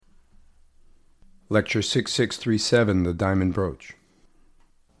Lecture 6637, The Diamond Brooch.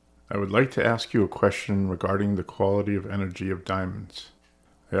 I would like to ask you a question regarding the quality of energy of diamonds.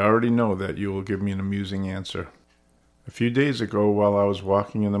 I already know that you will give me an amusing answer. A few days ago, while I was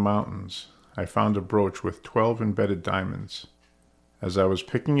walking in the mountains, I found a brooch with 12 embedded diamonds. As I was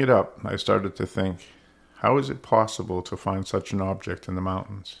picking it up, I started to think, how is it possible to find such an object in the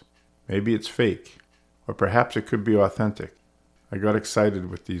mountains? Maybe it's fake, or perhaps it could be authentic. I got excited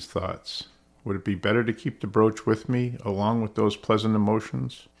with these thoughts. Would it be better to keep the brooch with me along with those pleasant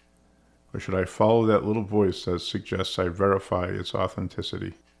emotions? Or should I follow that little voice that suggests I verify its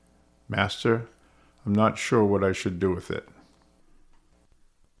authenticity? Master, I'm not sure what I should do with it.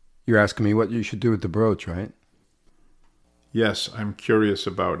 You're asking me what you should do with the brooch, right? Yes, I'm curious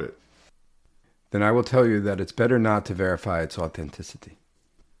about it. Then I will tell you that it's better not to verify its authenticity.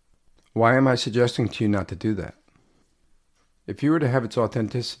 Why am I suggesting to you not to do that? If you were to have its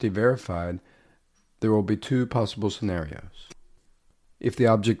authenticity verified, there will be two possible scenarios. If the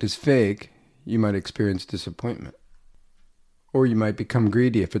object is fake, you might experience disappointment. Or you might become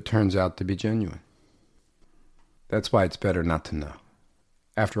greedy if it turns out to be genuine. That's why it's better not to know.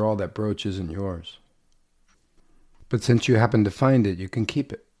 After all, that brooch isn't yours. But since you happen to find it, you can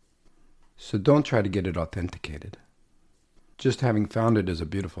keep it. So don't try to get it authenticated. Just having found it is a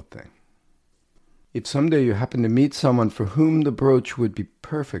beautiful thing. If someday you happen to meet someone for whom the brooch would be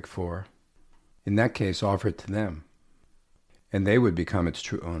perfect for, in that case, offer it to them, and they would become its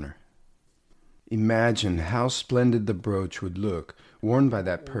true owner. Imagine how splendid the brooch would look worn by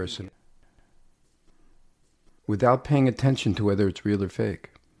that person without paying attention to whether it's real or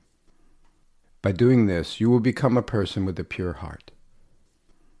fake. By doing this, you will become a person with a pure heart.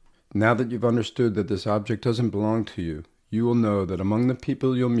 Now that you've understood that this object doesn't belong to you, you will know that among the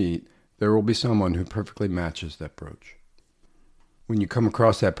people you'll meet, there will be someone who perfectly matches that brooch. When you come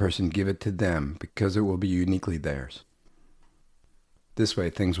across that person, give it to them because it will be uniquely theirs. This way,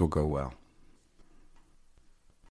 things will go well.